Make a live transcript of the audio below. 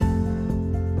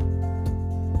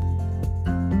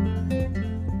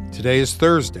Today is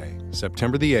Thursday,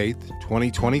 September the 8th,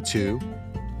 2022.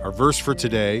 Our verse for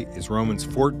today is Romans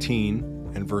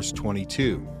 14 and verse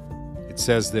 22. It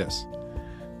says this: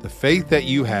 "The faith that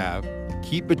you have,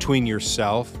 keep between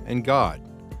yourself and God.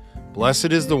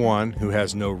 Blessed is the one who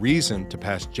has no reason to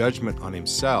pass judgment on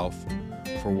himself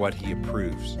for what he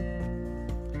approves."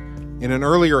 In an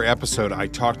earlier episode, I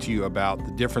talked to you about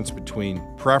the difference between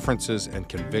preferences and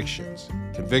convictions.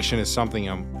 Conviction is something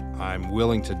I'm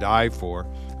willing to die for.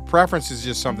 Preference is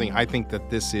just something I think that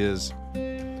this is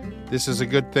a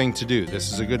good thing to do.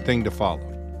 This is a good thing to follow.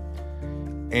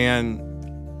 And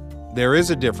there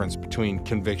is a difference between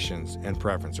convictions and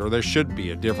preference, or there should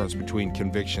be a difference between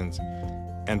convictions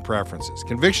and preferences.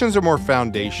 Convictions are more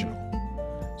foundational.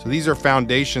 So these are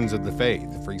foundations of the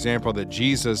faith. For example, that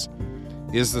Jesus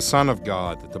is the Son of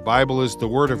God, that the Bible is the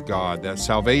Word of God, that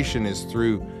salvation is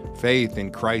through faith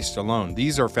in Christ alone.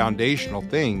 These are foundational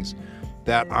things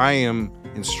that I am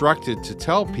instructed to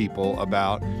tell people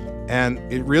about, and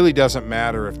it really doesn't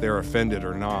matter if they're offended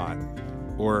or not,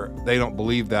 or they don't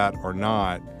believe that or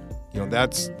not.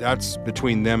 That's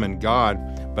between them and God.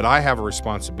 But I have a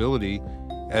responsibility,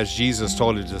 as Jesus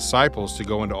told his disciples, to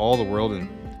go into all the world and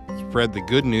spread the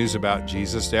good news about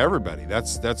Jesus to everybody.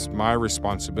 That's my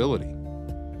responsibility.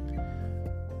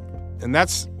 And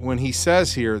that's when he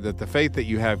says here that the faith that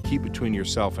you have, keep between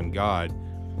yourself and God.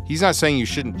 He's not saying you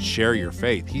shouldn't share your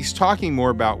faith. He's talking more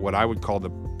about what I would call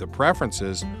the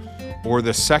preferences or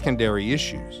the secondary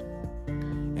issues.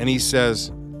 And he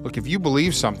says, look, if you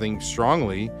believe something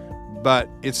strongly, but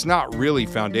it's not really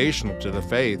foundational to the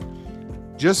faith,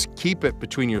 just keep it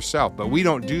between yourself. But we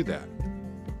don't do that.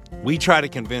 We try to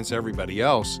convince everybody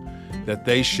else that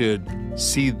they should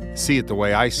see it the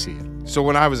way I see it. So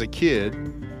when I was a kid,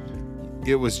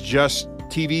 it was just,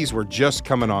 TVs were just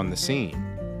coming on the scene.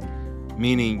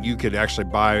 Meaning you could actually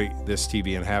buy this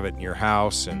TV and have it in your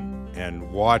house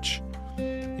and watch,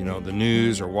 the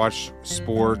news or watch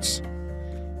sports.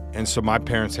 And so my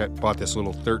parents had bought this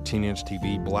little 13-inch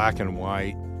TV, black and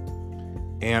white.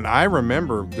 And I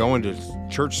remember going to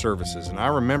church services, and I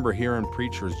remember hearing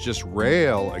preachers just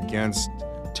rail against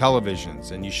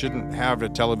televisions, and you shouldn't have a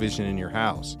television in your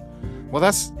house. Well,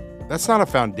 that's not a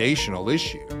foundational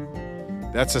issue.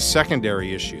 That's a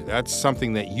secondary issue. That's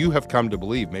something that you have come to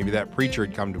believe. Maybe that preacher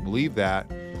had come to believe that.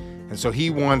 And so he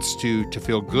wants to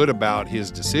feel good about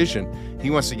his decision. He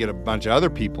wants to get a bunch of other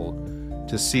people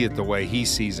to see it the way he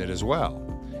sees it as well.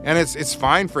 And it's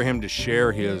fine for him to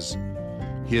share his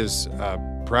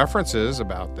preferences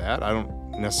about that. I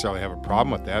don't necessarily have a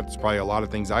problem with that. There's probably a lot of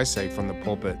things I say from the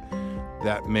pulpit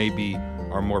that maybe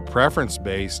are more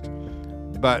preference-based.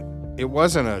 But it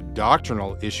wasn't a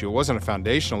doctrinal issue. It wasn't a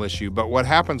foundational issue. But what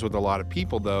happens with a lot of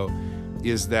people, though,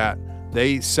 is that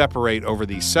they separate over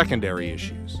these secondary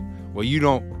issues. Well, you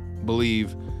don't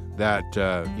believe that,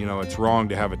 it's wrong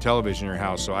to have a television in your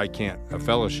house, so I can't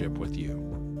fellowship with you.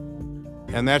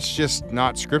 And that's just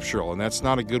not scriptural, and that's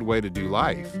not a good way to do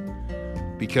life.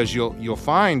 Because you'll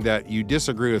find that you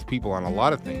disagree with people on a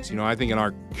lot of things. I think in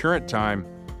our current time,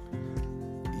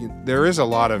 there is a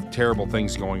lot of terrible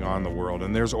things going on in the world,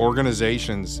 and there's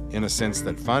organizations, in a sense,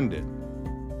 that fund it.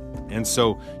 And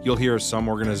so you'll hear some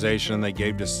organization they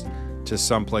gave to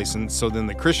some place, and so then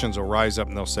the Christians will rise up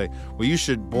and they'll say, well, you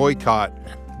should boycott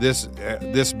this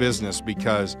business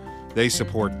because they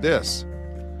support this.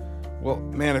 Well,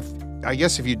 man, I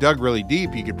guess if you dug really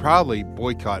deep, you could probably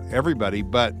boycott everybody,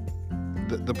 but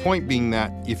the point being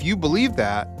that if you believe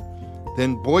that,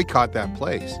 then boycott that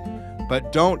place.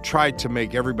 But don't try to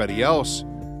make everybody else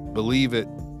believe it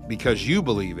because you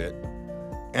believe it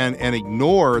and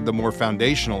ignore the more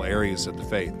foundational areas of the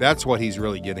faith. That's what he's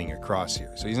really getting across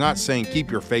here. So he's not saying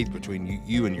keep your faith between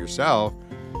you and yourself.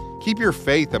 Keep your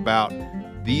faith about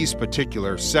these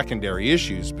particular secondary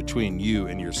issues between you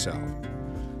and yourself.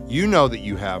 You know that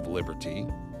you have liberty,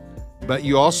 but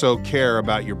you also care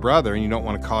about your brother and you don't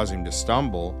want to cause him to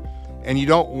stumble. And you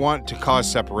don't want to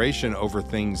cause separation over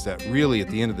things that really, at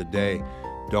the end of the day,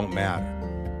 don't matter.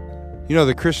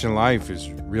 The Christian life is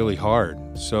really hard.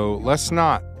 So let's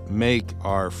not make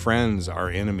our friends our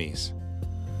enemies.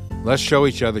 Let's show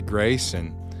each other grace,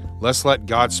 and let's let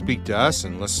God speak to us,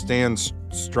 and let's stand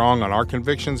strong on our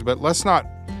convictions. But let's not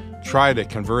try to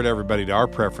convert everybody to our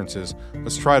preferences.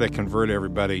 Let's try to convert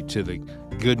everybody to the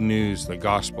good news, the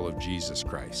gospel of Jesus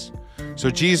Christ. So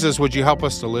Jesus, would you help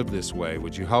us to live this way?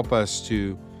 Would you help us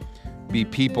to be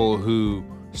people who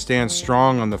stand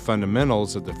strong on the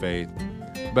fundamentals of the faith,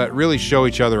 but really show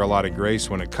each other a lot of grace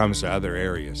when it comes to other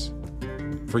areas?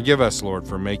 Forgive us, Lord,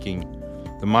 for making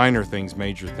the minor things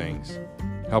major things.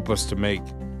 Help us to make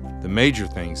the major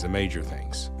things the major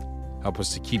things. Help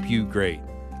us to keep you great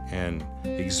and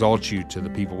exalt you to the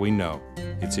people we know.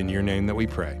 It's in your name that we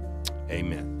pray.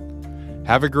 Amen.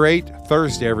 Have a great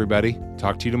Thursday, everybody.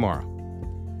 Talk to you tomorrow.